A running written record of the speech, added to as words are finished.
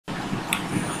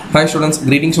Hi students,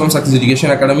 greetings from Success Education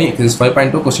Academy. This is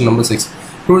 5.2 question number 6.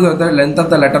 Prove that the length of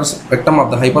the lateral spectrum of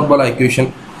the hyperbola equation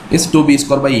is 2b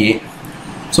square by a.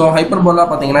 So hyperbola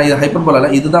பாத்தீங்கன்னா இது ஹைப்பர்போலால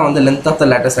இதுதான் வந்து length of the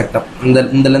lattice rectum.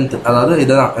 இந்த length அதாவது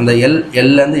இதுதான் இந்த L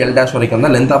இருந்து L dash வரைக்கும்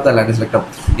தான் length of the lattice rectum.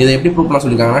 இதை எப்படி ப்ரூவ் பண்ண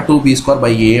சொல்லிருக்காங்கன்னா 2b square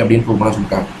by a அப்படினு ப்ரூவ் பண்ண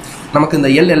சொல்லிருக்காங்க. நமக்கு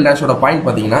இந்த L dash ஓட பாயிண்ட்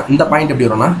பாத்தீங்கன்னா இந்த பாயிண்ட் எப்படி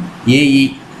வரும்னா AE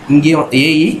இங்கே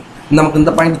AE நமக்கு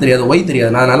இந்த பாயிண்ட் தெரியாது y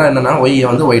தெரியாது. அதனால என்னன்னா y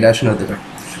வந்து y dash னு எடுத்துக்கிறேன்.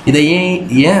 இதை ஏன்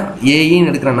ஏஇன்னு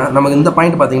எடுக்கிறேன்னா நமக்கு இந்த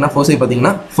பாயிண்ட் பார்த்தீங்கன்னா ஃபோர்ஸை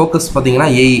பார்த்தீங்கன்னா ஃபோக்கஸ் பார்த்தீங்கன்னா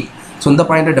ஏஇ. ஸோ இந்த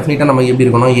பாயிண்ட்டை டெஃபினட்டாக நமக்கு எப்படி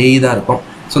இருக்கணும் ஏஇ தான் இருக்கும்.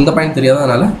 ஸோ இந்த பாயிண்ட்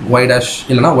தெரியாததுனால ஒய் டேஷ்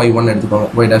இல்லைனா y1 எடுத்துக்கோங்க.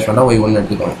 ஒய் டேஷ் வேண்டாம் y1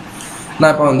 எடுத்துக்கோங்க.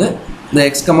 நான் இப்போ வந்து இந்த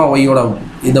எக்ஸ் கமா ஒய்யோட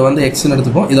இதை வந்து எக்ஸ்ன்னு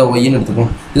எடுத்துப்போம், இதை ஒய்ன்னு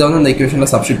எடுத்துப்போம். இதை வந்து இந்த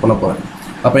ஈக்குவேஷனில் சப்ஸ்டியூட் பண்ண போகிறேன்.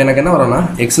 அப்போ எனக்கு என்ன வரும்னா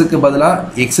எக்ஸுக்கு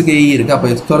பதிலாக எக்ஸுக்கு ஏஇ இருக்குது. அப்போ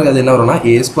எக்ஸ்க்கு அது என்ன வரும்னா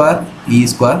a square e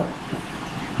square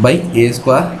by a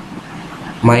square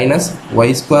minus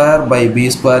y square by b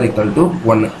square equal to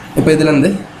 1. இப்போ இதிலேருந்து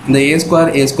இந்த a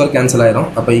square கேன்சல் ஆயிரும்.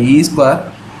 அப்போ e square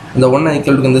இந்த 1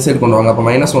 equal to இந்த சைடு கொண்டு வாங்க. அப்போ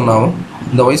 -1 ஆகும்.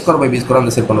 இந்த y square by b square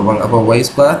அந்த சைடு கொண்டு வாங்க. அப்போ y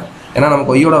square ஏன்னா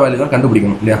நமக்கு y ஓட வேல்யூ தான்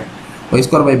கண்டுபிடிக்கணும் இல்லையா. y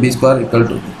square by b square equal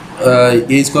to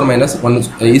a square minus 1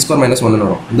 e square minus 1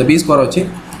 வரும். இந்த b square வச்சு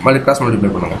கிராஸ்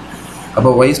மல்டிப்ளை பண்ணுங்க. அப்போ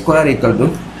y square equal to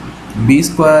b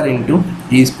square into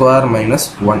e square minus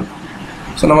 1.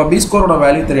 So நம்ம b square ஓட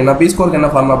வேல்யூ தெரியும்னா b square க்கு என்ன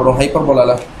ஃபார்முலா போடுவோம்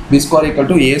ஹைப்பர்போலால b square equal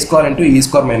to a square into e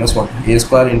square minus 1 a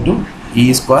square into e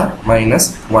square minus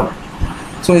 1.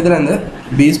 So இதுல இருந்து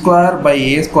b square by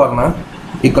a square னா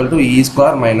equal to e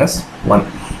square minus 1.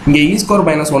 இங்க e square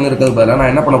minus 1 இருக்கிறது பதிலா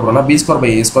நான் என்ன பண்ண போறேன்னா b square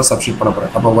by a square substitute பண்ண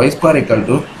போறேன். அப்ப y square equal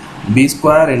to b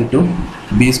square into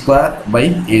b square by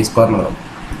a square னு வரும்.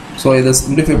 So இதை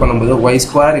சிம்பிளிஃபை பண்ணும்போது y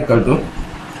square equal to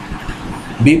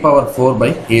b power 4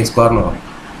 by a square னு வரும்.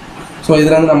 ஸோ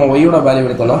இதில் நம்ம ஒய்யோட வேல்யூ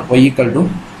எடுத்தோம்னா ஒய் ஈக்குவல் டு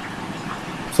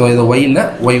ஸோ இது ஒய் இல்லை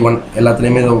y1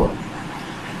 எல்லாத்துலேயுமே இது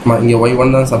இங்கே y1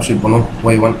 தான் சப்ஸ்டியூட் பண்ணும்.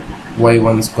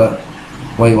 y1 ஸ்கொயர்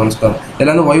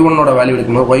இதில் வந்து y1ஓட வேல்யூ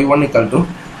எடுக்கும்போது y1 equal to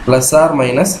plus R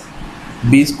minus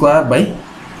B square by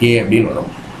ஏ அப்படின்னு வரும்.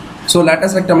 ஸோ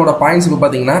லேட்டஸ்ட் ரெக்டமோட பாயிண்ட்ஸ் இப்போ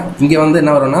பார்த்தீங்கன்னா இங்கே வந்து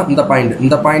என்ன வரும்னா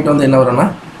இந்த பாயிண்ட் வந்து என்ன வரும்னா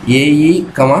AE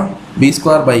comma B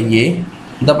square by ஏ.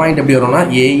 இந்த பாயிண்ட் எப்படி வரும்னா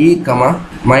AE comma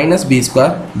minus B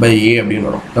square by ஏ அப்படின்னு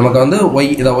வரும். நமக்கு வந்து ஒய்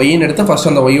இதை ஒய்ன்னு எடுத்து ஃபர்ஸ்ட்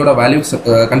அந்த ஒய்யோட வேல்யூ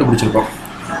கண்டுபிடிச்சிருக்கோம்.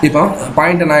 இப்போ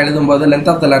பாயிண்ட்டை நான் எழுதும்போது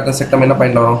லென்த் ஆஃப் த லேட்டரல் செக்டம் என்ன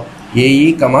பாயிண்ட் வரும் AE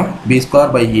comma B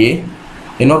square by ஏ.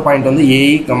 இன்னொரு பாயிண்ட் வந்து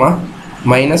AE comma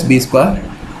minus B square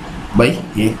by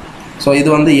A. So இது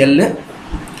வந்து எல்,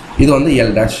 இது வந்து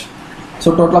எல் டேஷ். ஸோ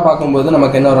டோட்டலாக பார்க்கும்போது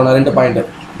நமக்கு என்ன வரும்னா ரெண்டு பாயிண்ட்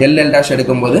எல் டேஷ்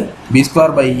எடுக்கும்போது B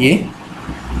square by A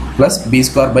plus B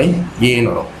square by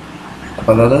ஏன்னு வரும்.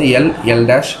 அப்போ அதாவது L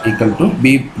dash equal to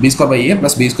be square by A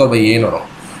plus B square by ஏன்னு வரும்.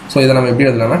 ஸோ இதை நம்ம எப்படி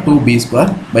எழுதலாம்னா 2b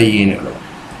ஸ்கொயர் பை ஏன்னு எழுதலாம்.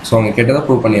 ஸோ அவங்க கேட்டதை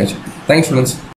ப்ரூவ் பண்ணியாச்சு. Thanks students.